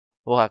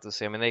We'll have to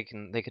see. I mean,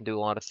 they can do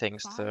a lot of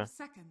things to 5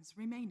 seconds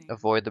remaining.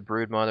 avoid the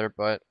broodmother,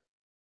 but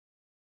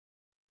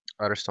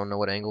I just don't know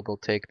what angle they'll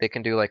take. They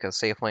can do like a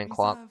safe lane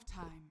clop Reserve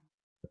time.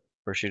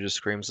 where she just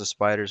screams the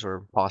spiders,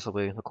 or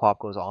possibly the clop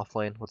goes off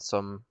lane with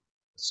some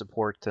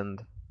support,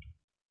 and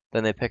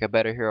then they pick a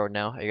better hero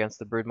now against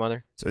the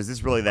broodmother. So is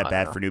this really that I don't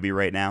bad know. for Newbee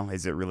right now?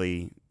 Is it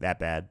really that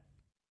bad?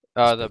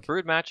 The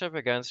brood matchup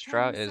against 10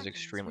 Drought is seconds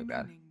extremely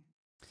bad. remaining.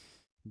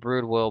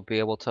 Brood will be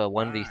able to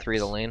 1v3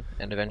 the lane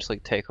and eventually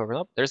take over.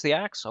 Oh, there's the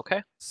Axe.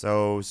 Okay.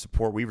 So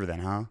support Weaver then,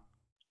 huh?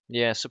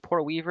 Yeah,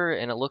 support Weaver,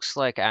 and it looks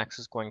like Axe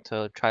is going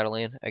to try to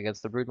lane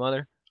against the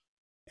broodmother.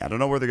 I don't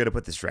know where they're going to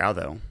put this Drow,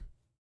 though.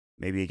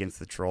 Maybe against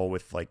the Troll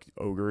with, like,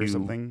 Ogre or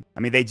something. I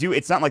mean, they do.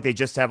 It's not like they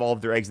just have all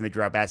of their eggs in the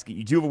Drow basket.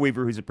 You do have a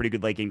Weaver who's a pretty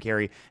good late game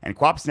carry, and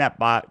Quap's not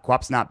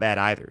bad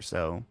either,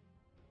 so.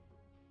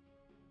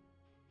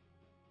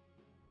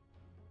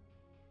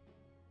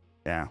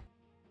 Yeah.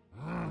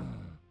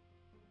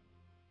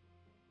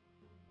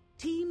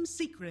 Team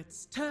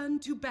secrets turn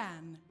to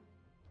ban.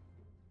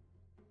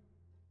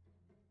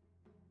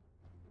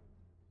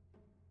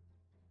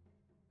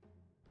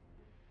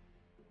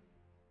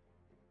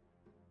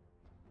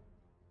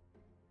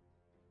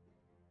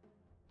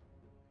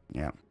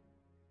 Yeah.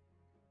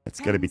 It's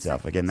going to be 10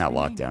 tough. Again, that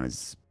seconds lockdown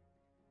is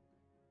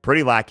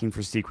pretty lacking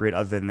for Secret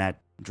other than that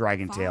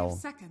Dragon 5 Tail.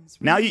 seconds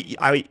Now,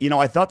 remaining.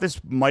 I thought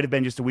this might have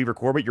been just a Weaver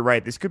core, but you're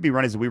right. This could be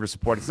run as a Weaver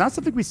support. It's not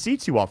something we see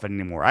too often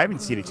anymore. I haven't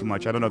seen it too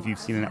much. I don't know if you've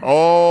seen it.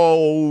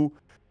 Oh,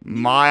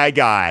 my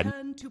God.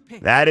 Turn to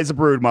pick. That is a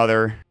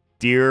Broodmother.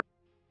 Dear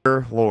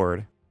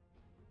Lord.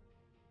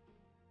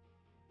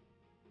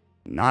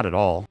 Not at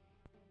all.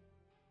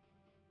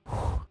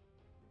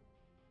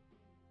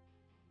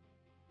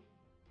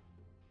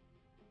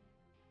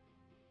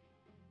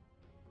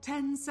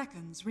 10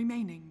 seconds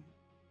remaining.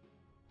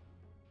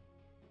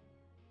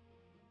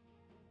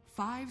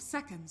 5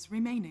 seconds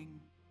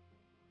remaining.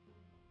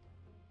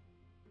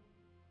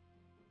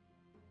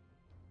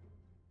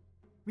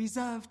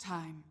 Reserve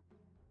time.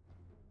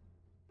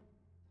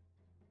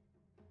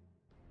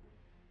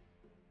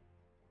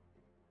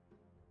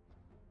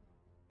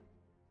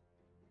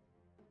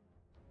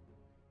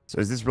 So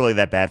is this really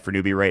that bad for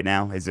Newbee right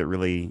now? Is it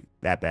really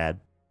that bad,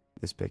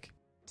 this pick?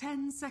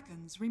 10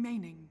 seconds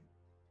remaining.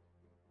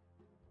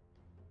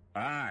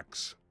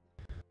 Axe.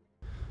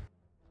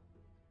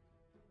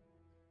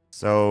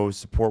 So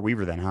support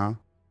Weaver then, huh?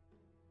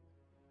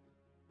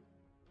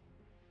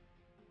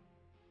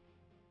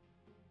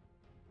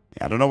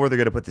 Yeah, I don't know where they're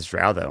going to put this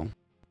Drow, though.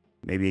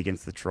 Maybe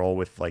against the Troll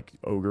with, like,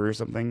 Ogre or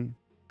something?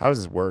 How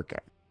does this work?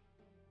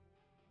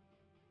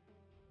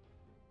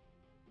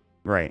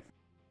 Right.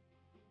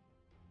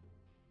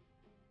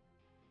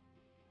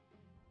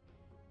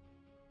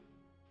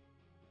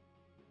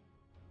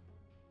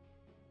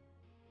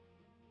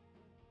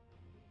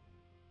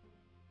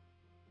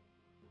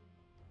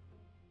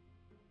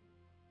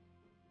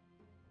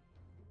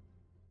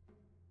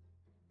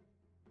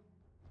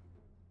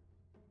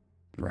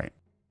 Right.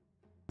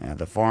 Yeah,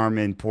 the farm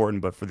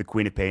important, but for the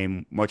Queen of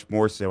Pain, much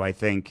more so, I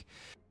think.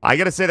 I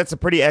got to say, that's a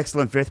pretty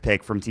excellent fifth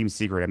pick from Team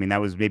Secret. I mean,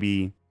 that was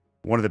maybe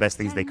one of the best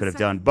things they could have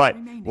done. But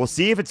we'll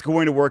see if it's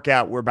going to work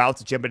out. We're about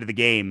to jump into the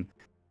game.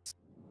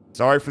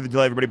 Sorry for the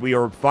delay, everybody. We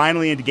are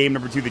finally into game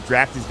number 2. The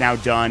draft is now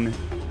done.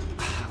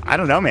 I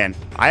don't know, man.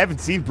 I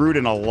haven't seen Brood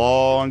in a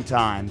long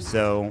time,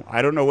 so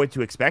I don't know what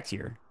to expect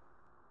here.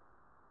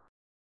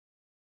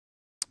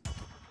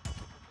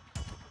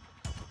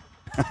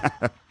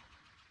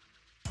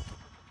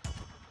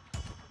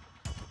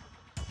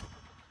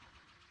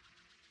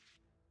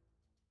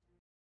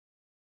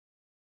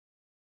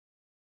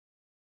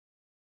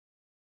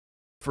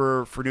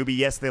 For Newbee,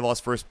 yes, they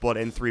lost First Blood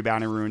and 3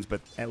 Bounty Runes,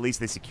 but at least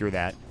they secure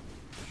that.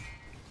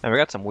 And we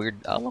got some weird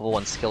level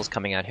 1 skills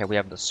coming out here. We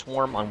have the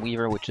Swarm on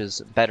Weaver, which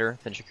is better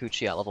than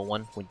Shikuchi at level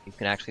 1 when you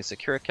can actually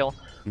secure a kill.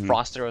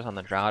 Frost Arrows on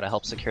the Drow to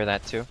help secure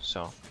that too.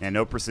 So And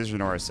no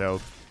Precision Aura, so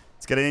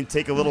it's going to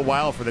take a little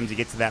while for them to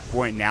get to that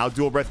point. Now,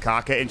 Dual Breath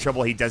Kaka in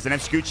trouble. He doesn't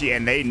have Shikuchi,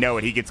 and they know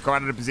it. He gets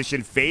caught in a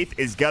position. Faith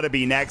is going to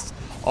be next.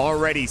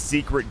 Already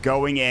Secret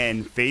going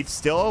in. Faith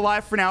still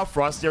alive for now.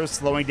 Frost Arrow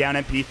slowing down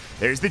MP.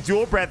 There's the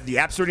Dual Breath. The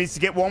Absol needs to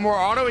get one more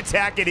auto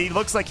attack, and he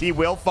looks like he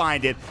will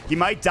find it. He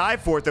might die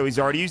for it, though. He's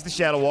already used the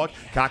Shadow Walk.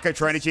 Kaka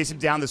trying to chase him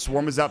down. The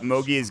Swarm is up.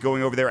 Mogi is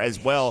going over there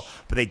as well,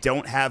 but they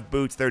don't have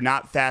boots. They're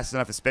not fast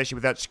enough, especially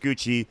without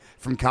Shikuchi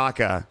from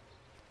Kaka.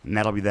 And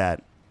that'll be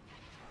that.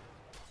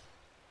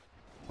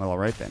 Well, all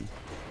right then.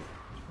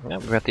 yeah,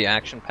 we got the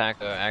action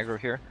pack aggro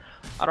here.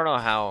 I don't know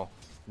how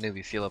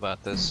Newbee feel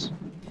about this.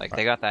 Like,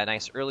 they got that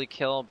nice early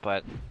kill,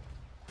 but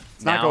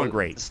it's not going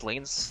great. This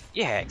lane's,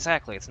 yeah,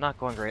 exactly. It's not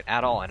going great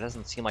at all. It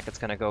doesn't seem like it's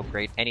going to go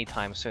great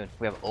anytime soon.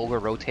 We have Ogre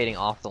rotating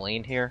off the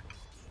lane here.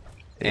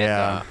 And,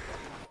 yeah.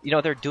 You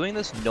know, they're doing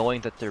this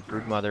knowing that their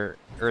Broodmother,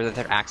 or that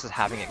their Axe is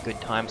having a good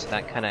time, so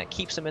that kind of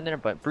keeps them in there,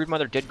 but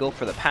Broodmother did go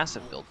for the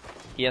passive build.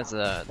 He has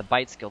the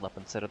bite skill up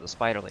instead of the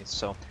spider lace,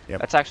 so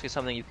that's actually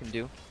something you can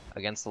do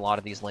against a lot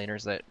of these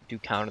laners that do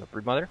counter the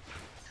Broodmother,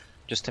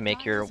 just to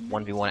make your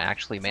 1v1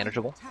 actually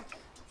manageable.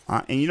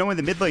 And you know, in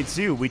the mid lane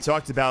too, we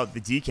talked about the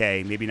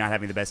DK maybe not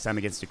having the best time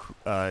against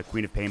the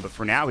Queen of Pain, but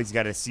for now he's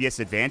got a CS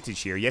advantage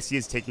here. Yes, he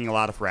is taking a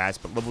lot of harass,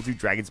 but level 2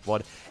 Dragon's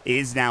Blood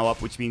is now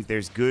up, which means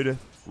there's good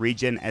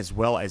regen as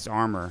well as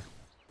armor.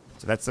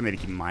 So that's something to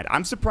keep in mind.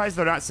 I'm surprised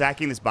they're not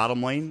sacking this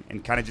bottom lane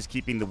and kind of just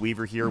keeping the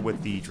Weaver here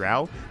with the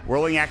Drow.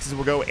 Whirling Axes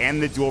will go,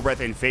 and the Dual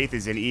Breath, and Faith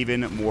is in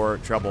even more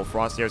trouble.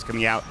 Frost Air is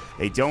coming out.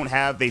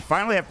 They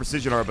finally have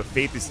Precision Aura, but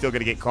Faith is still going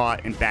to get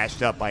caught and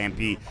bashed up by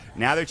MP.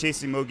 Now they're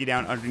chasing Mogi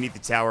down underneath the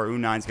tower.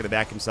 Unon's going to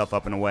back himself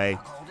up and away.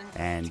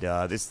 And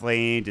this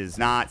lane does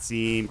not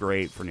seem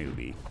great for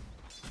Newbee.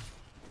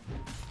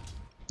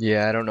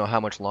 Yeah, I don't know how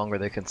much longer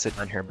they can sit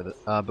down here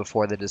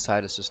before they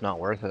decide it's just not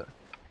worth it.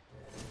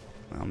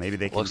 Well, maybe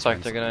they can. Looks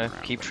like they're going to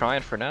keep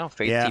trying for now.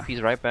 Faith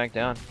TP's right back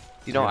down.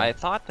 You know, I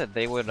thought that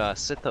they would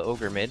sit the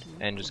Ogre mid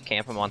and just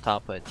camp him on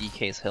top of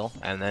DK's hill,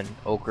 and then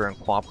Ogre and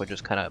Quap would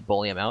just kind of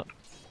bully him out.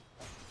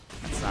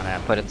 That's not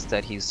happening. But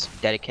instead, he's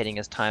dedicating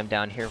his time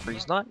down here where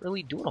he's not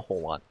really doing a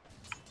whole lot.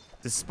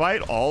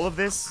 Despite all of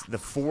this, the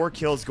 4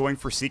 kills going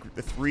for Secret,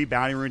 the 3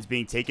 bounty runes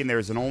being taken,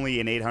 there's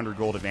only an 800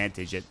 gold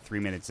advantage at 3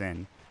 minutes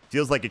in.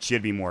 Feels like it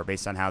should be more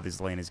based on how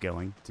this lane is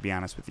going, to be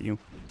honest with you.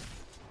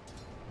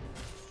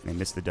 They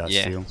missed the dust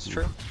too. Yeah, it's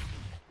true.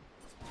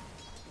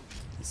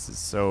 This is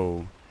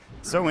so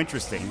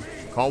interesting.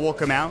 Call will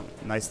come out.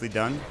 Nicely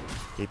done.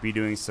 KP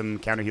doing some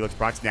counter helix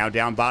procs. Now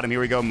down bottom. Here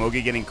we go.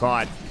 Mogi getting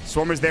caught.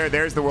 Swarmer's there.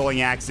 There's the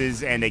Whirling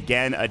Axes. And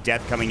again, a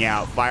death coming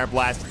out. Fire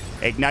Blast.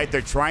 Ignite.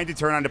 They're trying to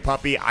turn onto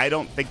Puppey. I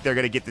don't think they're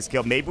going to get this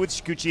kill. Maybe with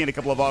Shikuchi and a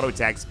couple of auto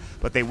attacks.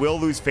 But they will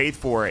lose Faith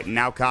for it. And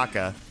now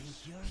Kaka.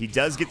 He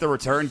does get the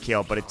return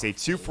kill. But it's a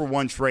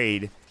 2-for-1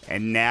 trade.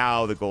 And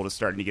now the gold is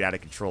starting to get out of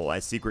control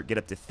as Secret get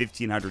up to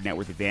 1,500 net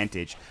worth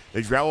advantage.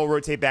 The Drow will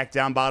rotate back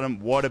down bottom.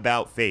 What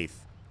about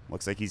Faith?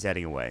 Looks like he's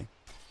heading away.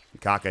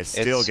 Kaka is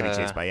still getting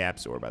chased by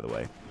Yapzor, by the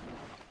way.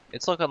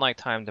 It's looking like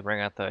time to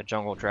bring out the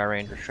jungle Drow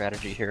Ranger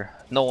strategy here.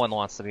 No one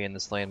wants to be in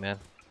this lane, man.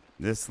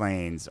 This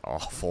lane's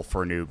awful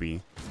for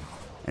Newbee.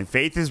 And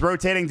Faith is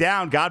rotating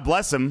down. God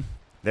bless him.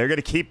 They're going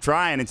to keep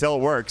trying until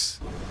it works.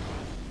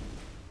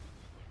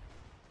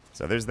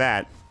 So there's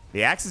that.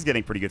 The Axe is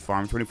getting pretty good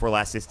farm. 24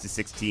 last hits to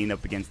 16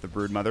 up against the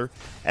Broodmother.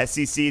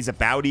 SCC is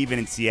about even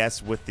in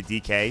CS with the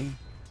DK.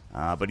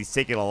 But he's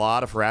taking a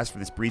lot of harass for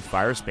this Breathe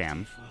Fire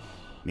spam.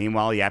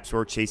 Meanwhile,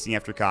 Yapzor chasing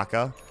after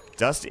Kaka.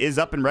 Dust is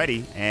up and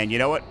ready. And you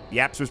know what?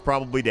 Yapzor's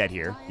probably dead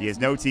here. He has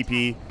no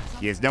TP.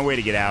 He has no way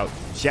to get out.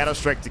 Shadow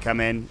Strike to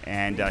come in.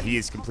 And he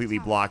is completely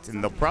blocked.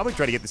 And they'll probably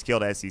try to get this kill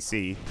to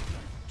SCC.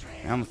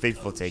 I'm a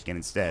Faithful taken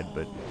instead.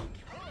 But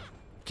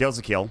kill's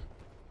a kill.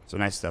 So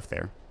nice stuff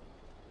there.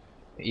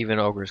 Even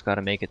Ogre's got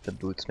to make it to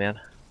boots, man.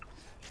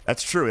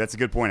 That's true. That's a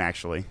good point,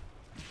 actually.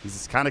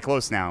 He's kind of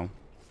close now.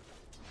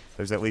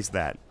 There's at least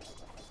that.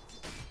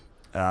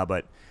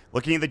 But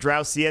looking at the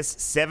Drow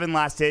CS, 7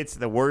 last hits.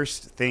 The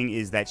worst thing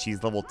is that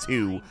she's level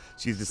 2.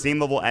 She's the same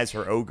level as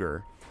her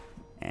Ogre.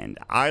 And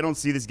I don't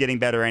see this getting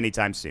better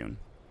anytime soon.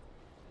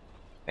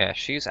 Yeah,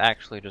 she's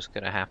actually just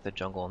going to have to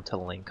jungle until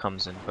the lane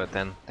comes in. But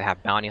then they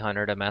have Bounty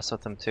Hunter to mess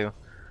with them, too.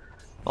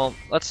 Well,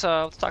 let's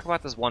talk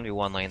about this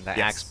 1v1 lane, the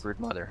Axe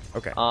Broodmother.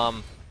 Okay.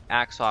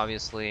 Axe,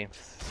 obviously,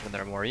 when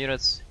there are more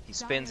units, he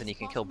spins and he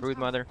can kill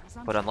Broodmother,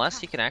 but unless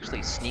he can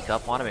actually sneak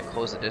up on him and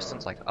close the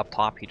distance, like up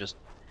top, he just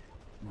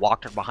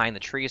walked her behind the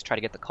trees, try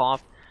to get the call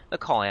off. The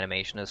call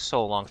animation is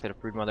so long that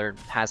if Broodmother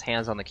has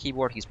hands on the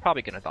keyboard, he's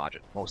probably going to dodge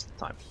it most of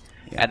the time.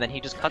 Yeah. And then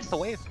he just cuts the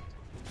wave.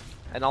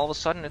 And all of a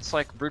sudden, it's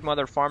like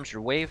Broodmother farms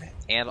your wave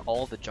and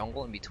all the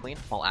jungle in between,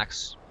 while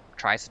Axe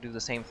tries to do the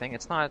same thing.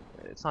 It's not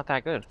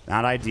that good.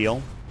 Not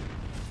ideal.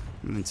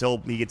 Until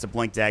he gets a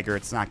Blink Dagger,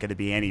 it's not going to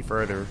be any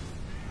further,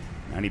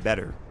 any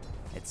better.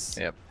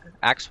 Yep.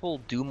 Axe will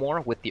do more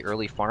with the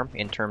early farm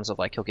in terms of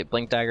like he'll get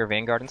Blink Dagger,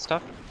 Vanguard, and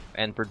stuff,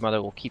 and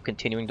Broodmother will keep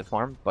continuing to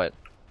farm, but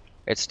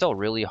it's still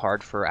really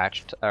hard for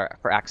Axe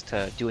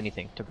to do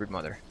anything to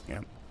Broodmother. Yeah.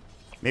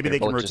 Maybe they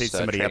can rotate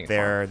somebody up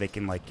there. They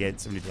can like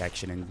get some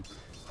detection and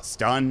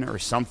stun or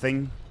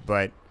something,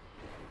 but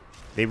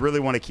they really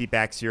want to keep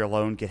Axe here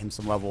alone, get him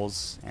some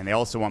levels, and they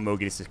also want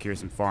Mogi to secure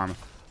some farm.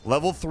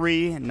 Level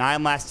 3,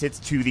 9 last hits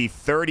to the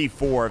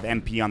 34 of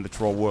MP on the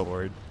Troll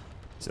Warlord.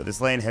 So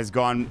this lane has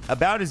gone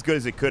about as good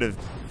as it could have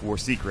for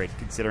Secret,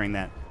 considering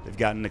that they've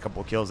gotten a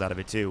couple kills out of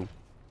it too.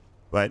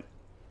 But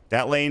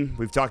that lane,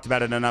 we've talked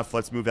about it enough.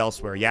 Let's move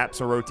elsewhere. Yaps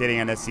are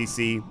rotating on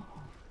SCC.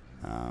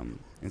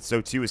 And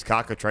so too is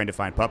Kaka trying to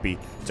find Puppey.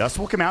 Dust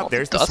will come out.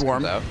 There's the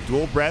Swarm.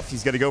 Dual Breath.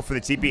 He's going to go for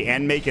the TP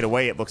and make it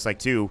away, it looks like,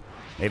 too.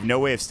 They have no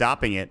way of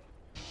stopping it.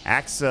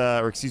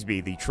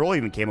 The Troll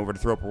even came over to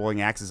throw up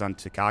rolling axes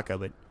onto Kaka,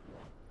 but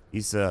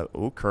he's,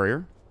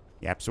 Courier.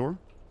 Yapzor.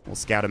 We'll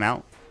scout him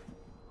out.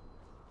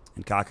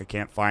 And Kaka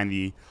can't find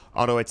the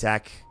auto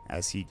attack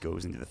as he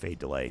goes into the Fade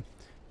delay.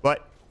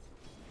 But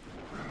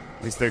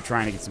at least they're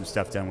trying to get some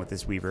stuff done with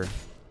this Weaver.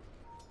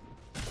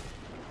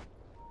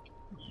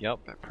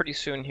 Yep, pretty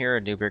soon here,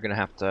 Newbee are going to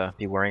have to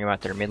be worrying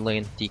about their mid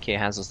lane. DK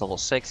has his level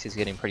 6, he's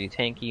getting pretty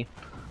tanky.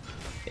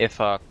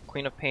 If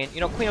Queen of Pain,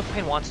 Queen of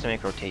Pain wants to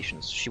make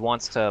rotations. She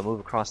wants to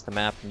move across the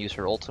map and use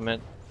her ultimate,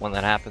 When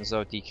that happens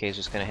though, DK is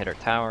just going to hit her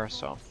tower,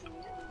 so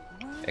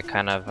it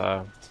kind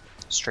of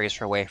strays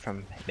her away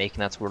from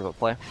making that sort of a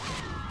play.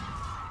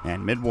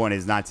 And mid one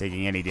is not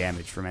taking any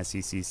damage from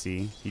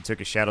SCCC. He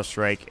took a Shadow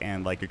Strike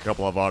and like a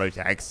couple of auto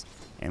attacks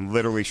and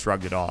literally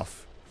shrugged it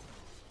off.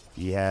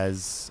 He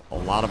has a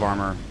lot of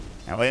armor.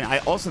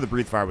 And also the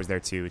Breathe Fire was there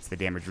too. It's the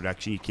damage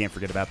reduction. You can't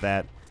forget about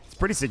that. It's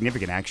pretty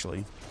significant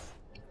actually.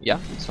 Yeah,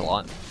 it's a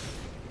lot.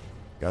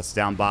 Gus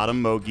down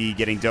bottom. Mogi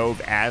getting dove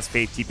as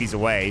Faith TP's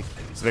away.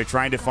 So they're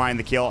trying to find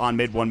the kill on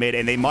mid, one mid,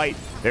 and they might.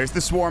 There's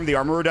the Swarm. The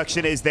armor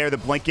reduction is there. The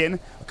blink in.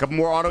 A couple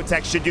more auto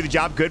attacks should do the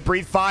job. Good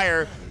Breathe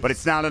Fire, but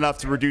it's not enough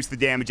to reduce the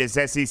damage as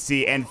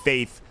SEC and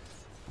Faith,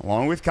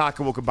 along with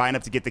Kaka, will combine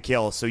up to get the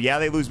kill. So yeah,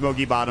 they lose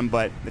Mogi bottom,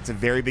 but it's a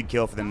very big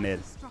kill for them mid.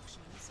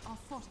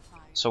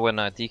 So when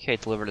DK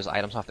delivered his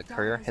items off the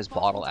courier, his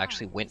bottle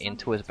actually went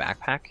into his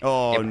backpack.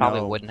 Oh, it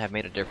probably wouldn't have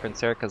made a difference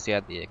there because he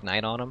had the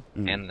Ignite on him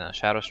and the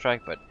Shadow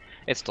Strike, but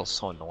it's still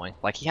so annoying.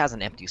 Like, he has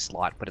an empty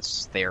slot, but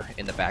it's there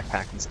in the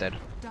backpack instead.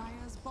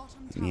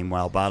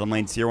 Meanwhile, bottom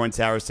lane, tier 1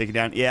 tower is taken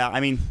down. Yeah,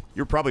 I mean,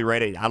 you're probably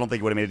right. I don't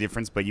think it would have made a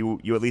difference, but you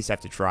at least have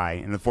to try.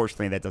 And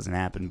unfortunately, that doesn't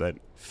happen, but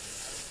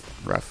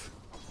rough.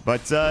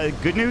 But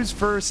good news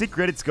for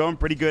Secret. It's going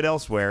pretty good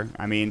elsewhere.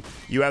 I mean,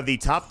 you have the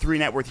top 3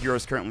 net worth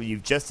heroes currently.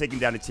 You've just taken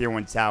down a tier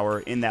 1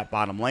 tower in that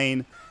bottom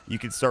lane. You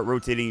can start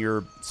rotating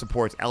your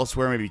supports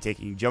elsewhere, maybe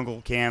taking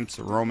jungle camps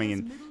or roaming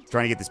and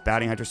trying to get this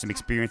bounty hunter some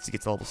experience to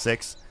get to level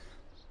 6.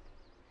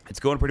 It's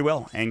going pretty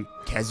well, and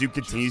Kezu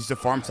continues to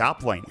farm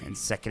top lane, and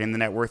second in the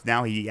net worth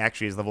now. He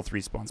actually has level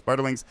 3 spawn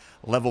Spiderlings,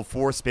 level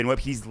 4 spin whip.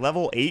 He's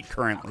level 8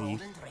 currently,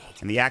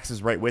 and the axe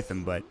is right with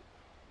him, but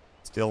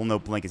still no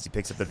blink as he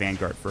picks up the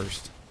Vanguard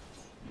first.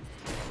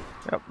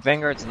 Yep.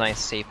 Vanguard's a nice,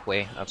 safe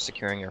way of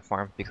securing your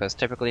farm, because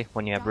typically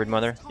when you have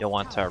Broodmother, you'll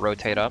want to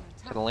rotate up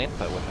to the lane,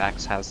 but with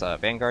Axe has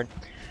Vanguard,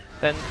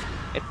 then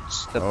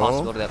it's the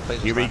possibility that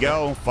plays. Here we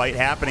go. Fight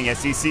happening.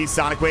 SEC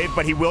Sonic Wave,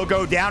 but he will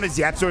go down as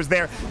Yapsor's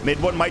there.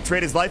 Mid one might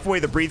trade his life away.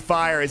 The Breathe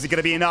Fire. Is it going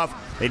to be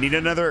enough? They need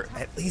another,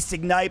 at least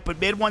Ignite, but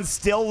mid one's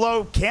still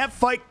low. Can't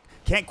fight.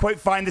 Can't quite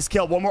find this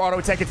kill. One more auto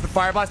attack gets the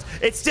Fire Blast.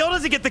 It still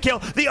doesn't get the kill.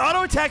 The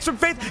auto attacks from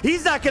Faith.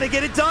 He's not going to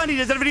get it done. He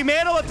doesn't have any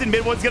mana left, and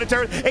mid one's going to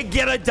turn and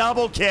get a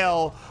double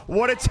kill.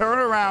 What a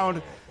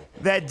turnaround.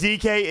 That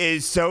DK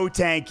is so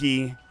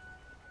tanky.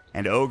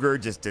 And Ogre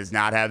just does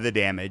not have the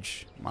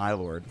damage. My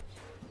lord.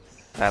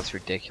 That's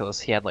ridiculous.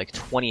 He had like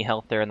 20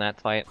 health there in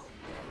that fight.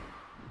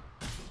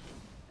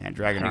 And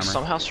Dragon Armor. He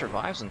somehow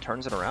survives and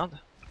turns it around.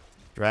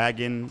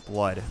 Dragon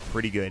Blood.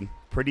 Pretty good.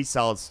 Pretty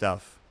solid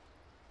stuff.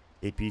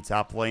 AP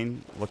top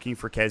lane. Looking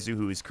for Kezu,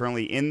 who is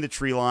currently in the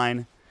tree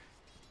line.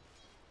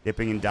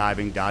 Dipping and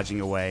diving, dodging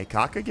away.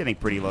 Kaka getting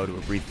pretty low to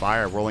a Breathe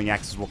Fire. Rolling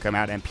Axes will come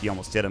out. MP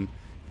almost hit him.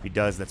 If he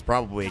does, that's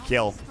probably a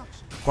kill.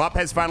 Quap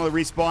has finally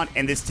respawned,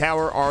 and this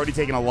tower already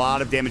taken a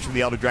lot of damage from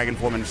the Elder Dragon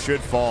form and should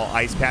fall.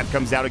 Ice Path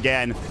comes out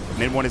again.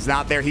 Mid one is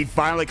not there. He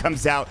finally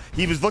comes out.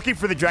 He was looking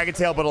for the Dragon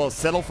Tail, but he'll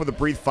settle for the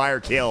Breathe Fire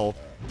kill,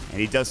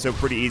 and he does so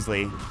pretty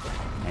easily.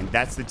 And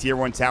that's the tier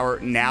 1 tower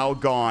now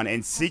gone.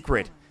 And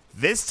Secret,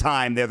 this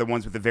time they're the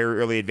ones with the very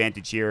early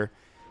advantage here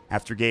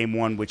after game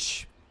 1,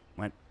 which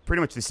went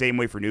pretty much the same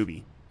way for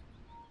Newbee.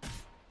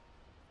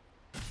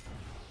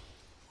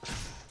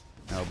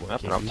 Oh boy,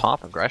 Up and up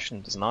top,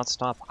 aggression does not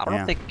stop. I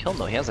don't think kill him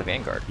though. He has a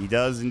Vanguard. He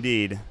does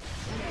indeed.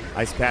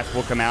 Ice Path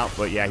will come out,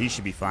 but yeah, he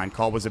should be fine.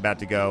 Call was about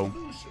to go.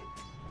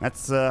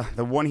 That's the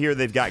one here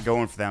they've got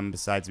going for them,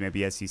 besides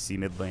maybe SEC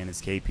mid lane,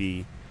 is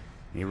KP.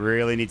 He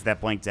really needs that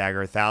Blank Dagger.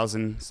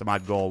 1,000 some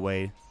odd goal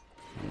away.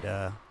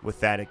 And with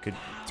that, it could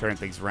turn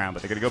things around.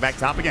 But they're going to go back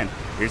top again.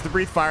 Here's the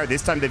Breathe Fire.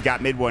 This time they've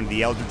got mid one,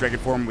 the Elder Dragon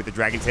form with the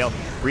Dragon Tail.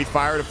 Breathe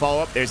Fire to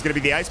follow up. There's going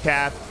to be the Ice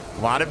Path.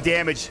 A lot of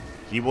damage.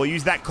 He will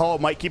use that call.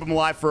 Might keep him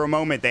alive for a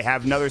moment. They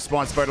have another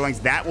spawn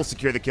Spiderlings. That will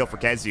secure the kill for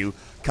Kezu.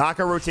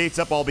 Kaka rotates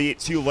up, albeit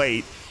too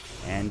late.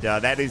 And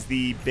that is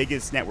the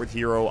biggest net worth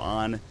hero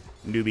on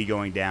Newbee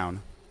going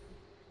down.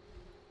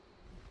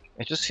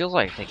 It just feels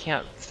like they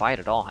can't fight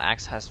at all.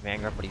 Axe has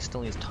Vanguard, but he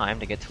still needs time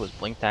to get to his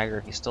Blink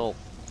Dagger. He's still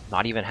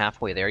not even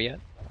halfway there yet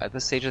at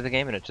this stage of the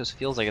game, and it just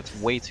feels like it's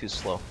way too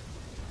slow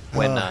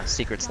when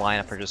Secret's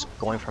lineup are just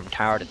going from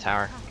tower to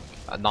tower,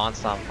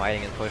 non-stop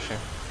fighting and pushing.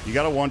 You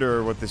gotta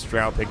wonder what this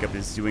Drow pickup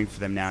is doing for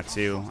them now,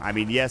 too. I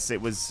mean, yes,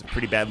 it was a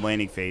pretty bad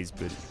landing phase,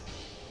 but...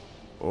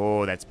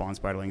 Oh, that spawn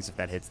Spiderlings, if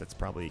that hits, that's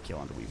probably a kill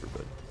on the Weaver,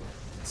 but...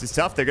 This is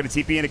tough. They're gonna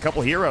TP in a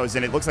couple heroes,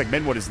 and it looks like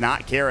Midwood does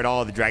not care at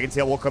all. The Dragon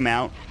Tail will come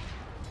out.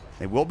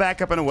 They will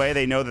back up in a way.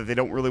 They know that they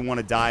don't really want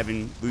to dive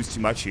and lose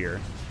too much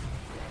here.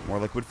 More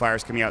Liquid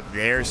Fire's coming out.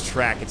 There's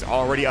Track. It's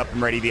already up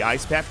and ready. The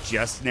Ice Path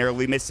just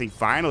narrowly missing.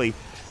 Finally,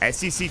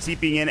 SCC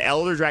TPing in.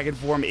 Elder Dragon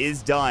form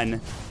is done.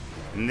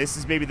 And this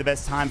is maybe the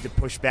best time to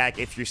push back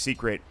if you're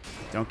Secret.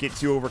 Don't get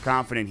too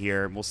overconfident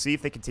here. We'll see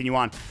if they continue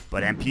on.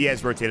 But MP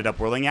has rotated up.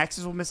 Whirling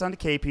Axes will miss onto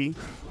KP. And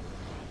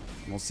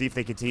we'll see if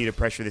they continue to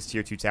pressure this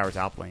tier 2 tower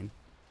top lane.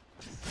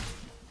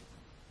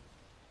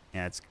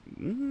 Yeah, it's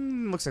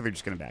looks like they're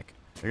just going to back.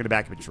 They're going to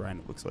back up and shrine,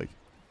 it looks like.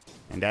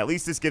 And at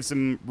least this gives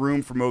some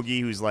room for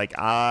Mogi, who's like,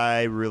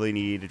 I really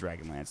need a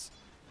Dragon Lance.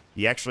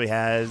 He actually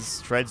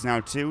has treads now,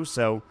 too,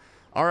 so...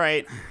 All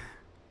right.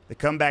 The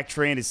comeback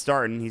train is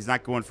starting. He's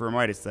not going for a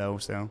Midas, though,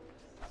 so...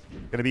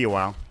 Gonna be a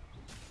while.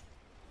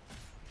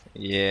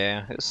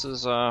 Yeah, this is,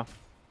 it's a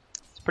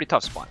pretty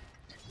tough spot.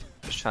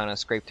 Just trying to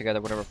scrape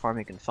together whatever farm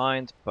he can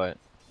find, but...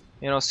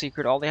 You know,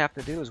 Secret, all they have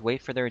to do is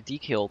wait for their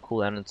DK ult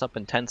cooldown. It's up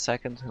in 10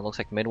 seconds. It looks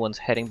like mid one's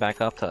heading back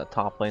up to the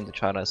top lane to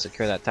try to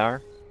secure that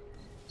tower.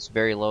 It's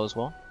very low as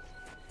well.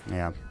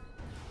 Yeah.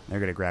 They're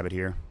going to grab it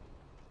here.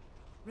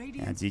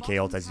 And DK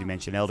ult, as you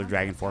mentioned, Elder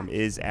Dragon form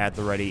is at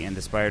the ready, and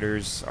the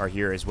spiders are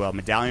here as well.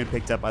 Medallion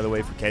picked up, by the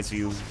way, for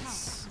Kezu.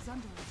 It's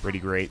pretty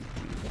great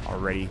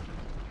already.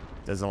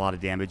 Does a lot of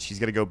damage. He's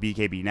going to go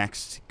BKB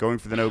next. Going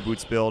for the no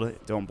boots build.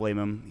 Don't blame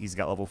him. He's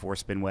got level 4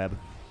 spin web.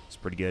 It's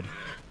pretty good.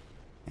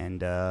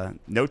 And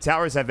no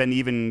towers have been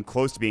even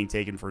close to being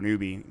taken for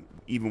Newbee,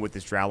 even with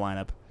this Drow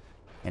lineup.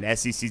 And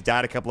SCC's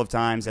died a couple of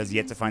times, has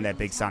yet to find that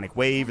big Sonic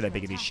Wave or that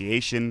big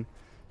initiation.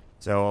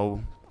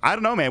 So, I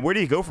don't know, man. Where do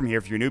you go from here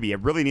if you're Newbee? You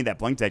really need that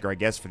Blink Dagger, I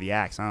guess, for the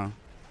Axe, huh?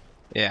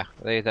 Yeah,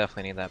 they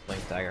definitely need that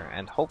Blink Dagger.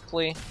 And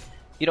hopefully,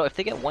 you know, if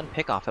they get one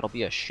pick off, it'll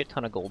be a shit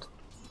ton of gold.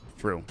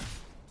 True.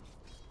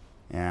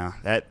 Yeah,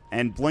 that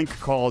and Blink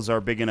calls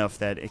are big enough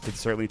that it could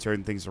certainly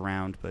turn things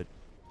around, but...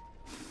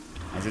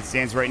 As it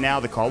stands right now,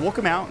 the call will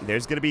come out.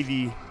 There's going to be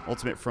the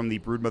ultimate from the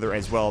Broodmother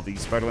as well. The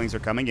Spiderlings are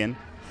coming in.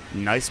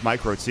 Nice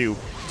micro, too.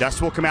 Dust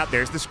will come out.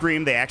 There's the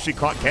Scream. They actually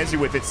caught Kezu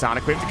with it.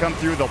 Sonic Wave to come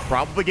through. They'll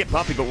probably get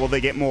Puppy, but will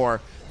they get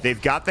more?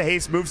 They've got the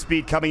haste move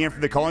speed coming in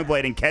from the Calling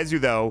Blade. And Kezu,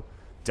 though,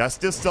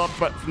 Dust is still up,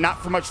 but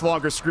not for much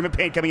longer. Scream of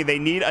Pain coming in. They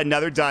need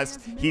another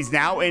Dust. He's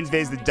now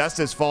invis. The Dust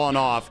has fallen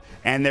off,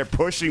 and they're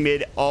pushing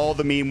mid all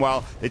the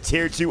meanwhile. The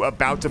tier 2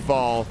 about to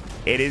fall.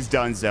 It is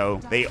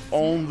Dunzo. They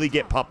only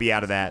get Puppy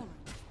out of that.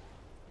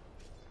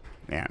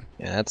 Man.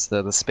 Yeah, that's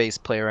the space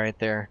play right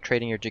there.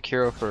 Trading your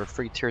Jakiro for a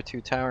free tier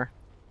 2 tower.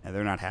 Yeah,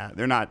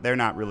 they're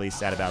not really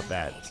sad about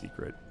that,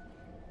 Secret.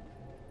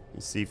 We'll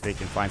see if they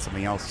can find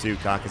something else too.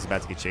 Kaka's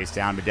about to get chased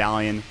down.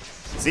 Medallion.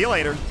 See you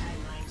later.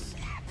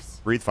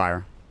 Breathe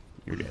fire.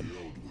 You're dead.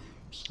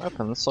 Up,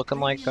 and it's looking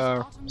like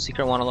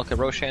Secret want to look at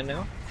Roshan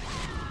now.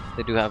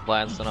 They do have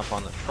Vladson up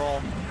on the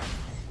troll.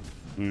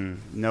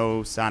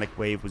 No Sonic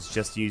Wave was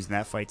just used in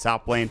that fight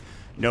top lane.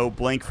 No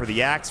Blink for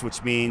the Axe,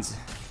 which means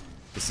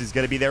this is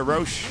going to be their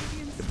Roche.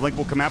 The Blink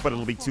will come out, but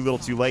it'll be too little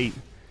too late.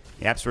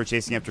 The Yapsor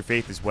chasing after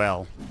Faith as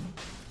well.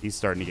 He's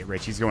starting to get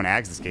rich. He's going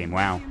Ags this game.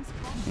 Wow.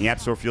 And the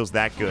Yapsor feels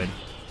that good.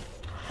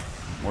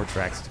 More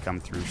tracks to come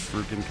through.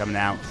 Shuriken coming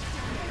out.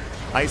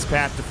 Ice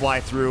Path to fly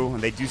through.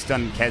 And they do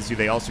stun Kezu.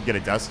 They also get a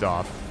Dust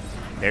Off.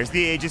 There's the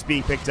Aegis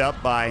being picked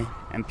up by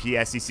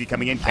MPSCC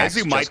coming in.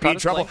 Kezu might be in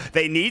trouble.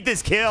 They need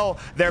this kill.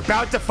 They're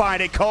about to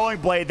find it.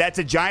 Calling Blade. That's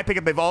a giant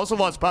pickup. They've also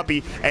lost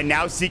Puppy. And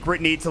now Secret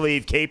need to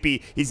leave.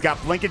 KP. He's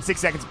got Blink in 6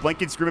 seconds.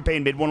 Blink and Scream of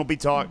Pain. Mid one will be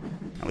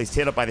at least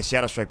hit up by the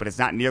Shadow Strike, but it's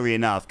not nearly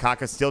enough.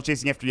 Kaka's still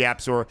chasing after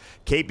Yapsor.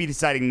 KP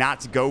deciding not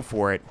to go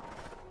for it.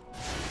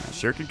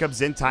 Shuriken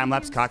comes in. Time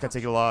lapse. Kaka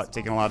taking a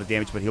lot of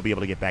damage, but he'll be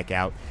able to get back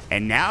out.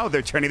 And now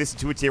they're turning this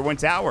into a tier 1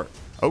 tower.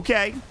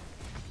 Okay.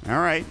 All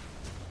right.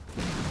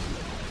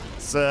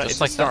 It's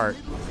like a start.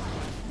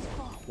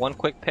 One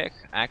quick pick,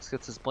 Axe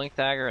gets his Blink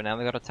Dagger, and now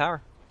they got a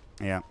tower.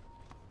 Yeah.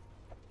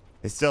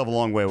 They still have a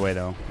long way away,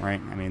 though,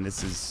 right? I mean,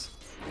 this is...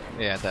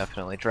 Yeah,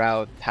 definitely.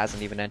 Drow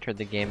hasn't even entered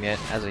the game yet.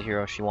 As a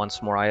hero, she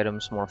wants more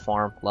items, more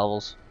farm,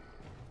 levels.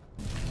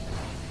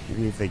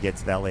 Maybe if they get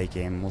to that late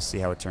game, we'll see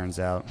how it turns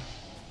out.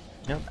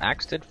 Yep,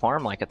 Axe did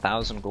farm like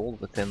 1,000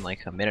 gold within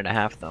like a minute and a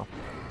half, though.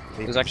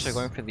 He was actually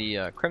going for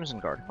the Crimson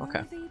Guard.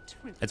 Okay.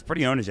 It's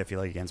pretty ownage, I feel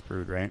like, against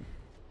Brood, right?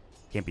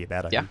 Can't be a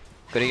bad item. Yeah.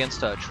 Good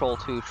against Troll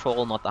too.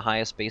 Troll, not the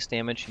highest base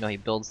damage. You know, he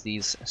builds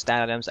these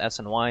stat items, S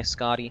and Y.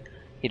 Scotty,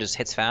 he just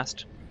hits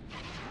fast.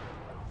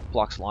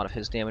 Blocks a lot of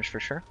his damage for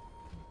sure.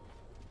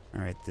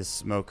 Alright, this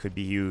smoke could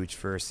be huge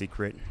for a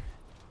Secret.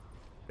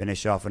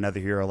 Finish off another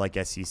hero like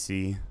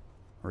SEC,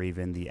 or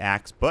even the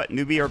Axe. But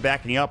Newbee are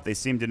backing up. They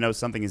seem to know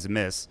something is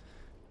amiss.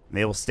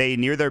 They will stay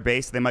near their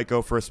base. They might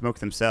go for a smoke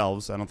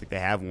themselves. I don't think they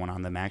have one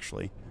on them,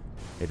 actually.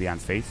 Maybe on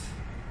Faith.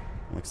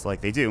 Looks like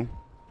they do.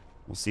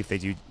 We'll see if they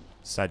do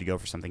decide to go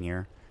for something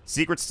here.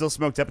 Secret's still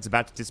smoked up. It's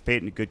about to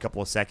dissipate in a good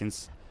couple of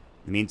seconds.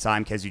 In the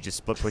meantime, Kezu just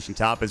split pushing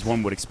top, as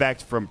one would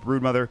expect from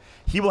Broodmother.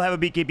 He will have a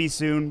BKB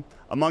soon,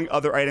 among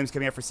other items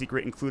coming out for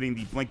Secret, including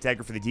the Blink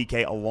Dagger for the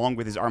DK, along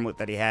with his armlet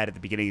that he had at the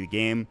beginning of the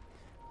game.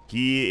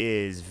 He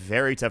is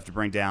very tough to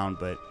bring down,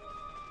 but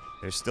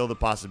there's still the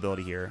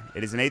possibility here.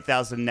 It is an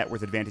 8,000 net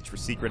worth advantage for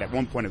Secret. At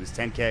one point, it was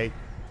 10k.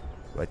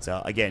 But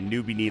again,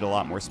 Newbee need a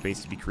lot more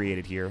space to be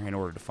created here in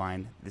order to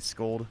find this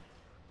gold.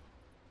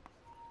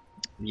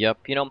 Yep,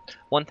 you know,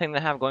 one thing they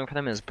have going for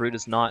them is Brood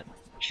is not...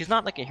 She's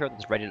not like a hero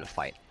that's ready to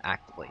fight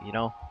actively, you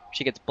know?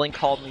 She gets blink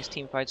called in these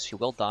team fights, she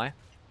will die.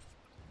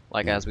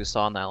 Like as we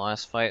saw in that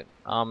last fight.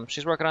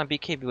 She's working on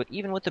BKB, but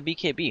even with the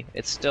BKB,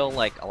 it still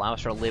like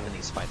allows her to live in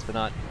these fights, but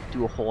not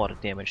do a whole lot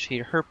of damage.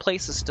 Her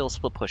place is still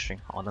split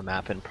pushing on the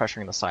map and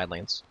pressuring the side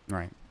lanes.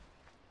 Right.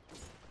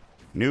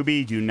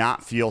 Newbee do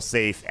not feel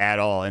safe at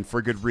all, and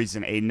for good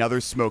reason. Another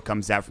smoke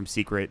comes out from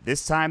Secret.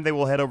 This time they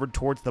will head over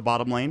towards the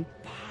bottom lane.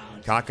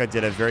 Kaka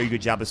did a very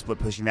good job of split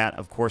pushing that.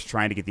 Of course,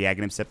 trying to get the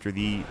Aghanim Scepter,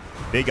 the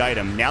big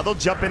item. Now they'll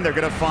jump in. They're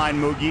going to find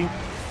Mugi.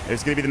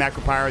 There's going to be the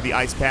Macropyre, the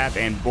Ice Path,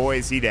 and boy,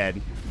 is he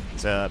dead.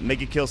 It's a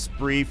mega kill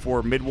spree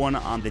for mid one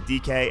on the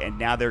DK, and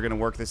now they're going to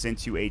work this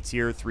into a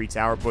tier 3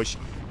 tower push.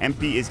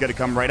 MP is going to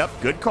come right up.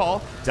 Good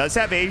call. Does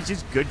have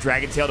Aegis. Good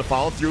Dragon Tail to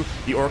follow through.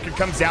 The Orchid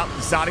comes out.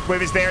 The Sonic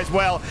Wave is there as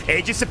well.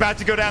 Aegis about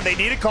to go down. They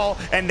need a call,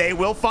 and they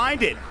will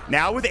find it.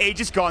 Now with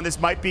Aegis gone, this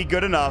might be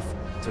good enough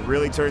to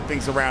really turn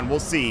things around. We'll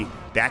see.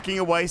 Backing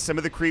away some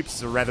of the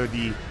creeps, or rather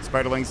the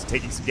Spiderlings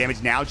taking some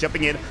damage now,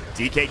 jumping in.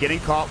 DK getting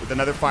caught with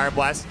another Fire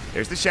Blast.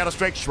 There's the Shadow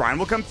Strike. Shrine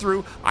will come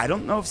through. I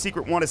don't know if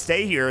Secret want to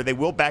stay here. They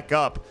will back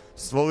up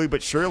slowly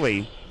but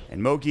surely.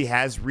 And Mogi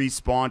has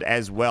respawned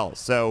as well.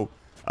 So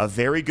a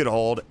very good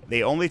hold.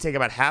 They only take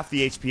about half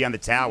the HP on the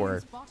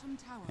tower.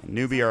 And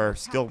Newbee are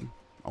still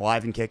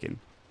alive and kicking.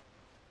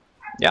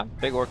 Yeah,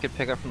 big Orchid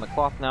pickup from the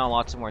cloth now.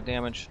 Lots of more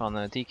damage on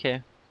the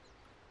DK.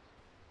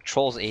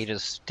 Troll's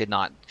Aegis did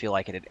not feel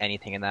like it did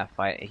anything in that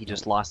fight. He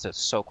just lost it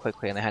so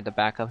quickly, and they had to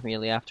back up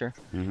immediately after.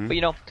 But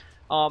you know,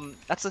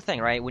 that's the thing,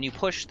 right? When you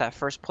push, that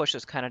first push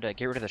is kind of to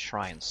get rid of the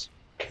shrines.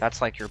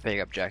 That's like your big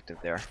objective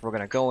there. We're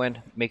gonna go in,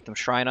 make them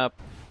shrine up,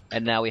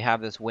 and now we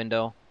have this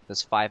window,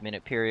 this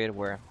 5-minute period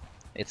where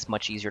it's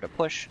much easier to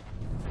push.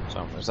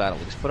 So there's that at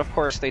least. But of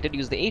course, they did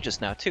use the Aegis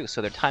now too,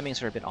 so their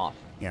timings are a bit off.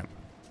 Yeah,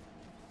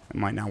 I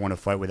might not want to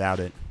fight without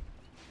it.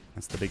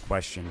 That's the big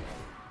question.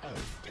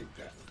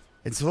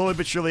 And slowly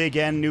but surely,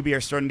 again, Newbee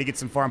are starting to get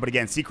some farm. But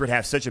again, Secret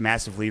have such a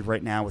massive lead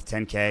right now with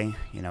 10k.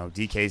 You know,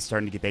 DK is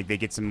starting to get big. They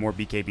get some more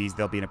BKBs.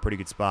 They'll be in a pretty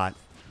good spot.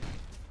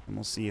 And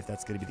we'll see if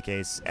that's going to be the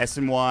case.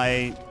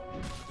 SNY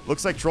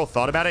looks like Troll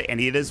thought about it, and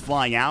he is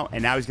flying out.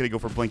 And now he's going to go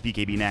for Blink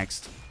BKB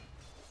next.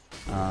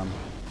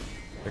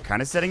 They're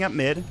kind of setting up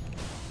mid.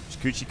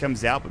 Shikuchi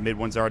comes out, but mid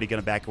one's already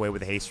going to back away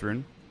with a haste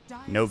rune.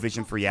 No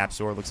vision for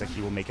Yapzor. Looks like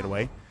he will make it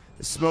away.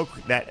 The smoke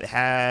that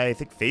I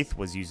think Faith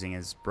was using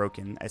is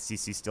broken.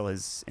 SCC still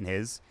is in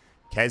his.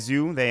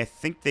 Kazu, I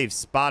think they've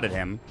spotted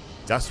him.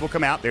 Dust will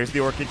come out. There's the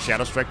Orchid.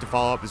 Shadow Strike to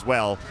follow up as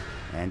well.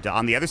 And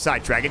on the other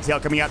side, Dragon Tail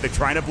coming out. They're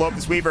trying to blow up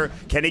this Weaver.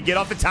 Can he get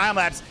off the time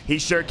lapse? He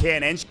sure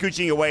can. And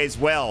scooching away as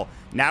well.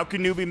 Now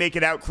can Newbee make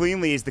it out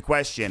cleanly is the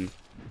question.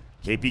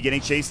 KP getting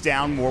chased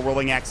down. More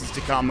Whirling Axes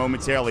to come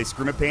momentarily.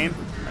 Screamapain.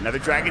 Another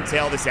Dragon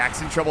Tail. This axe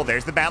in trouble.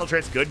 There's the Battle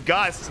Trance. Good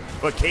gust.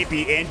 But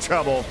KP in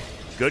trouble.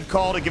 Good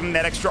call to give him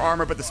that extra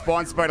armor, but the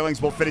spawn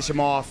Spiderlings will finish him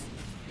off,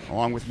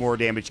 along with more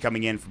damage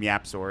coming in from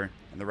Yapzor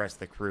and the rest of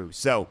the crew.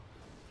 So,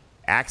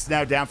 Axe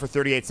now down for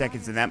 38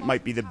 seconds, and that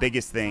might be the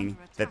biggest thing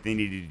that they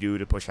needed to do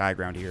to push high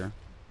ground here.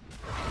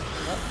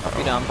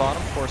 Puppy down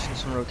bottom, forcing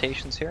some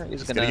rotations here.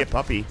 He's gonna get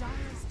Puppy.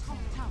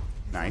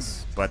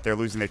 Nice, but they're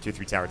losing their tier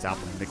 3 tower top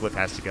lane. The Glyph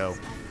has to go.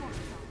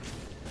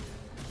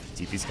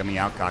 TP's coming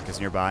out,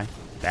 Kaka's nearby.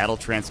 Battle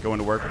Trance going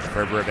to work with the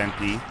Fervor of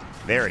MP.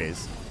 There it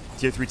is.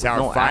 Tier 3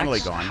 tower finally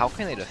Axe. gone. How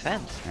can they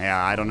defend?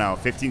 Yeah, I don't know.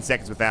 15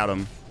 seconds without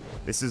him.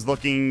 This is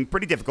looking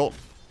pretty difficult.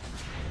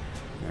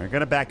 They're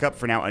going to back up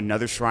for now.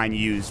 Another shrine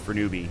used for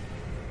Newbee.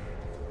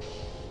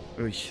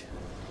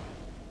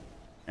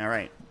 All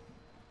right.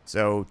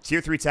 So,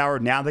 tier 3 tower,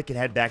 now they can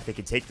head back. They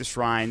can take the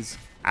shrines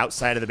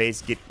outside of the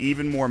base, get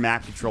even more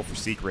map control for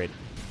Secret.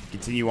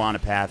 Continue on a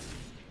path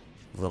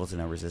with little to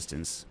no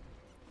resistance.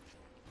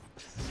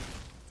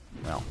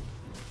 Well.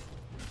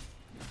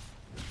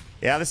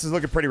 Yeah, this is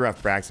looking pretty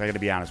rough, Brax. I got to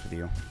be honest with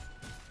you.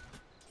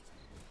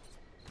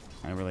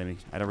 I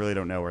really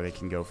don't know where they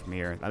can go from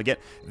here. Again,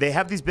 they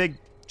have these big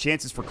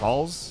chances for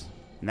calls,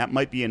 and that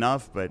might be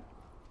enough, but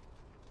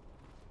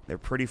they're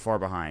pretty far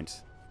behind.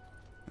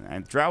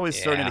 And Drow is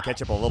starting to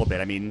catch up a little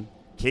bit. I mean,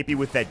 KP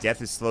with that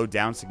death is slowed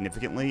down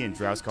significantly, and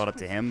Drow's caught up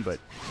to him, but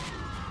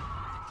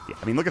yeah,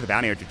 I mean, look at the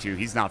bounty hunter too.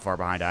 He's not far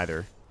behind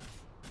either.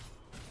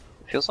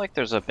 It feels like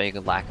there's a big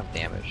lack of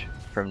damage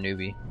from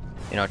Newbee.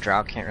 You know,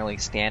 Drow can't really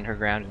stand her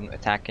ground and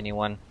attack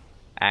anyone.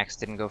 Axe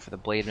didn't go for the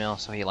Blade Mail,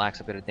 so he lacks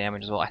a bit of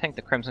damage as well. I think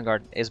the Crimson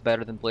Guard is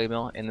better than Blade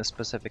Mail in this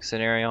specific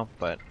scenario,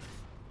 but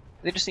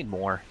they just need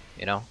more,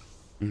 you know?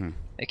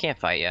 They can't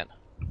fight yet.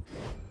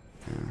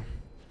 Yeah.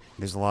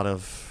 There's a lot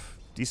of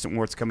decent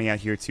wards coming out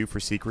here, too, for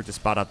Secret to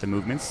spot out the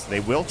movements. They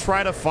will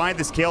try to find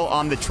this kill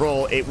on the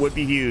Troll. It would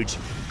be huge.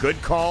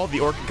 Good call. The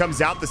Orchid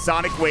comes out, the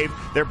Sonic Wave.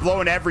 They're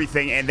blowing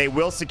everything, and they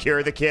will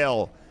secure the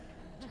kill.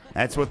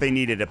 That's what they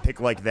needed, a pick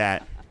like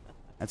that.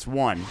 That's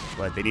one,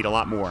 but they need a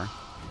lot more.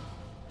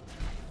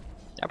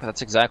 Yeah, but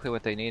that's exactly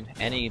what they need.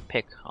 Any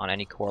pick on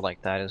any core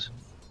like that is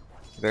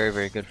very,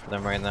 very good for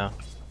them right now.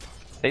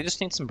 They just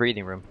need some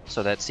breathing room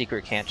so that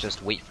Secret can't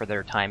just wait for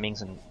their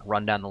timings and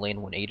run down the lane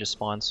when Aegis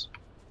spawns.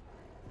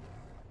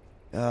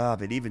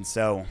 But even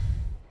so,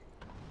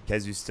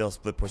 Kezu's still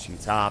split pushing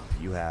top.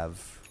 You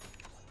have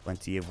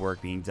plenty of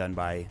work being done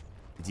by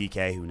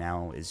DK, who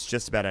now is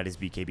just about at his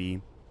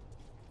BKB.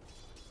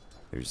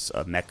 There's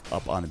a mech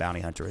up on the Bounty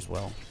Hunter as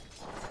well.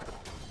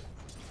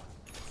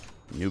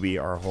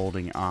 Newbee are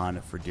holding on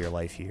for dear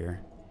life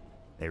here.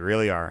 They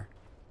really are.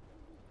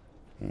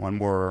 One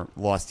more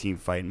lost team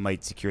fight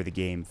might secure the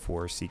game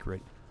for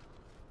Secret.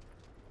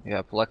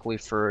 Yeah, luckily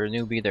for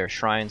Newbee, their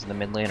shrines in the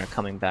mid lane are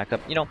coming back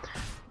up. You know,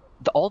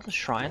 all the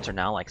shrines are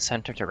now like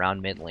centered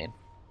around mid lane.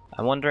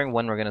 I'm wondering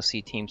when we're going to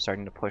see teams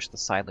starting to push the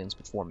side lanes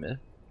before mid.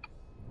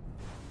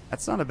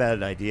 That's not a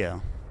bad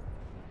idea.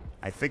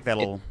 I think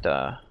that'll...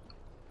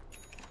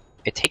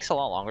 It takes a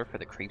lot longer for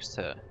the creeps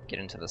to get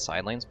into the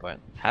side lanes, but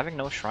having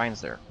no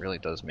shrines there really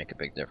does make a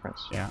big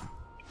difference. Yeah.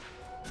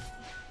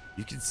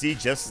 You can see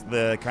just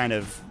the kind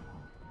of,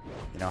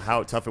 you know,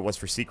 how tough it was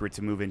for Secret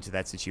to move into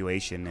that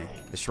situation.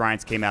 The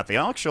shrines came out. They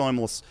actually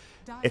almost,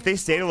 if they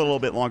stayed a little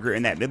bit longer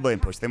in that mid lane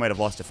push, they might have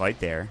lost a fight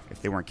there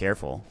if they weren't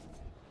careful.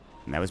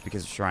 And that was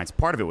because of shrines.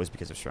 Part of it was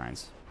because of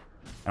shrines.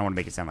 I don't want to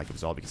make it sound like it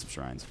was all because of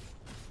shrines.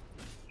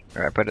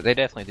 Alright, but they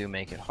definitely do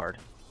make it hard.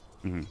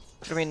 Mm-hmm.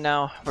 I mean,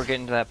 now we're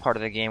getting to that part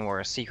of the game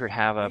where Secret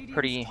have a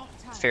pretty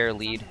fair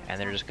lead, and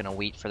they're just going to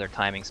wait for their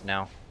timings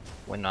now.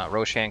 When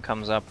Roshan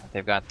comes up,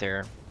 they've got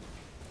their...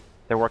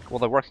 They're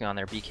working on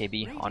their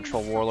BKB on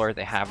Troll Warlord.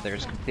 They have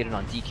theirs completed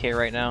on DK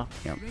right now.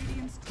 Yep.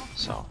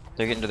 So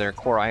they're getting to their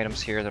core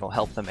items here that'll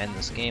help them end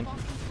this game.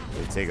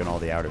 They've taken all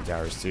the outer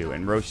towers too,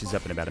 and Roche is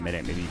up in about a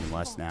minute, maybe even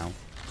less now.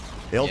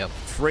 They'll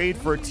trade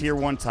for a tier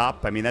 1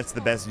 top. I mean, that's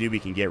the best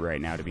Newbee can get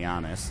right now, to be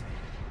honest.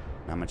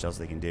 Not much else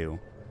they can do.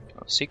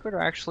 Secret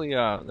are actually,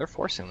 they're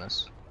forcing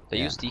this. They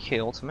use DK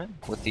Ultimate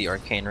with the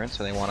Arcane Rune,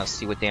 so they want to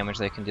see what damage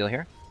they can deal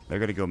here. They're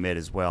going to go mid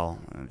as well.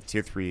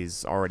 Tier 3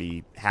 is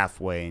already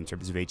halfway in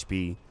terms of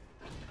HP.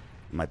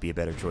 Might be a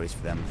better choice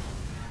for them.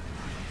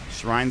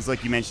 Shrines,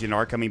 like you mentioned,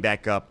 are coming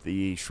back up.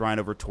 The shrine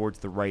over towards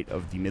the right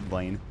of the mid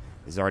lane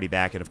is already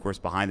back, and of course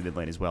behind the mid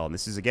lane as well. And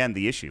this is, again,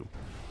 the issue.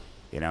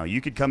 You know,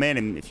 you could come in,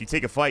 and if you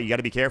take a fight, you got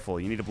to be careful.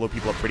 You need to blow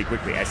people up pretty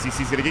quickly.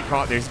 SCC's going to get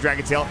caught. There's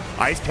Dragon Tail.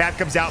 Ice Path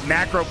comes out.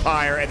 Macro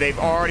Pyre, and they've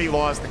already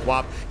lost the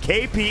Quap.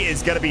 KP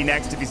is going to be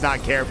next if he's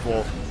not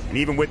careful. And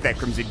even with that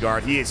Crimson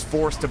Guard, he is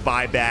forced to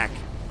buy back.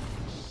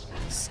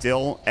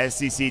 Still,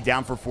 SCC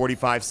down for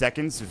 45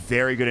 seconds.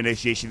 Very good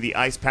initiation. The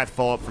Ice Path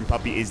follow-up from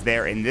Puppey is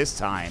there, and this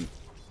time,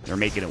 they're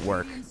making it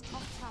work.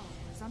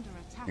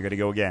 They're going to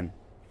go again.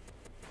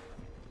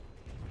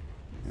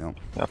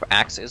 Yep.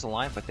 Axe is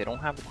alive, but they don't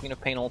have the Queen of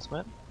Pain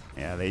ultimate.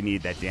 Yeah, they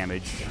need that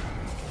damage.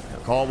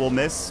 Call will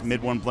miss.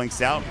 Mid one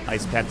blinks out.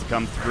 Ice Path to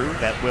come through.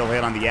 That will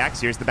hit on the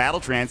Axe. Here's the Battle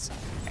Trance.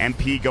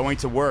 MP going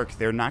to work.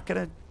 They're not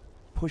going to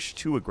push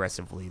too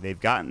aggressively. They've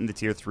gotten the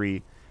tier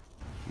 3.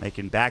 They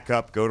can back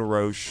up, go to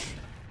Roche,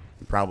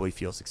 and probably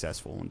feel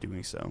successful in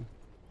doing so.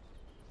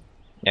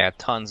 Yeah,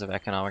 tons of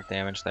economic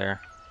damage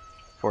there.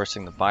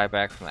 Forcing the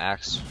buyback from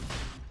Axe.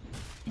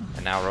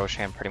 And now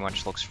Roshan pretty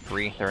much looks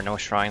free. There are no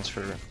shrines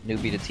for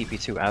Newbee to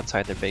TP2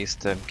 outside their base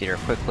to get her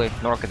quickly,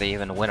 nor could they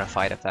even win a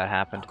fight if that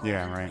happened.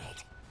 Yeah, right.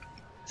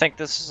 I think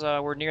this is,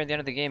 we're near the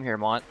end of the game here,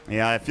 Mont.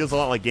 Yeah, it feels a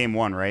lot like game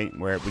 1, right?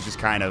 Where it was just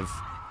kind of,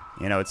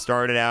 you know, it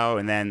started out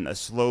and then a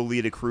slow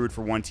lead accrued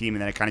for one team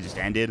and then it kind of just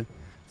ended.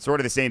 Sort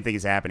of the same thing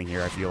is happening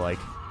here, I feel like.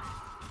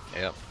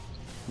 Yep.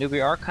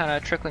 Newbee are kind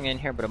of trickling in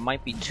here, but it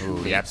might be too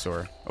late.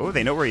 Yapsor. Oh,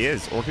 they know where he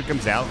is. Orchid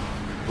comes out.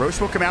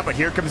 Roche will come out, but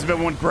here comes the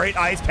one great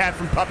Ice Path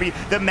from Puppey.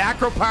 The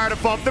Macro Pyre to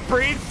fall, the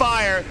Breathe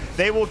Fire.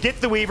 They will get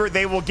the Weaver.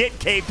 They will get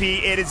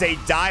KP. It is a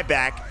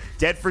dieback.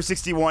 Dead for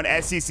 61.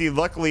 SCC,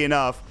 luckily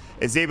enough,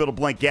 is able to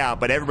blink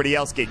out, but everybody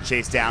else getting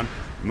chased down.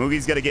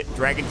 Moogie's going to get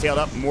Dragon Tailed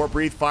up. More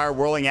Breathe Fire,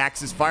 Whirling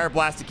Axes, Fire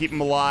Blast to keep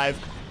him alive.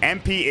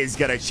 MP is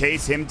going to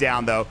chase him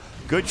down, though.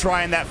 Good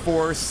try in that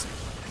force.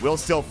 Will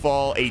still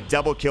fall. A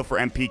double kill for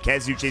MP.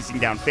 Kezu chasing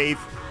down Faith.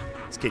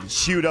 He's getting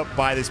chewed up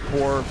by this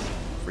poor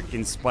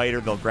freaking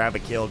spider. They'll grab a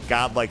kill.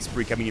 Godlike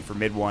Spree coming in for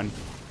mid one.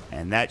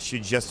 And that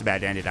should just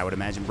about end it, I would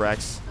imagine,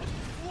 Brex.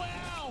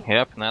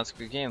 Yep, and that's a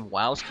good game.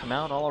 WoW's come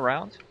out all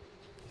around.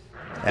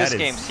 This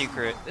game,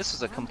 Secret, this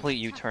is a complete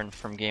U-turn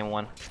from game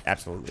 1.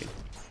 Absolutely.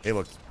 They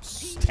looked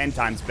 10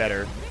 times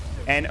better.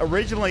 And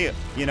originally,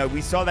 you know,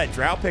 we saw that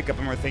Drow pickup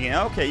and we're thinking,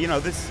 okay, you know,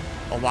 this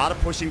a lot of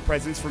pushing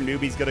presence from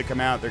Newbee's going to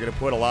come out. They're going to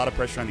put a lot of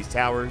pressure on these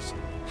towers.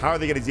 How are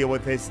they going to deal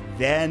with this?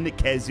 Then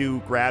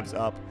Kezu grabs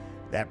up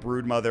that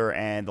Broodmother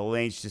and the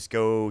lanes just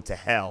go to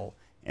hell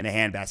in a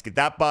handbasket.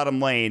 That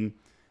bottom lane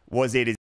was a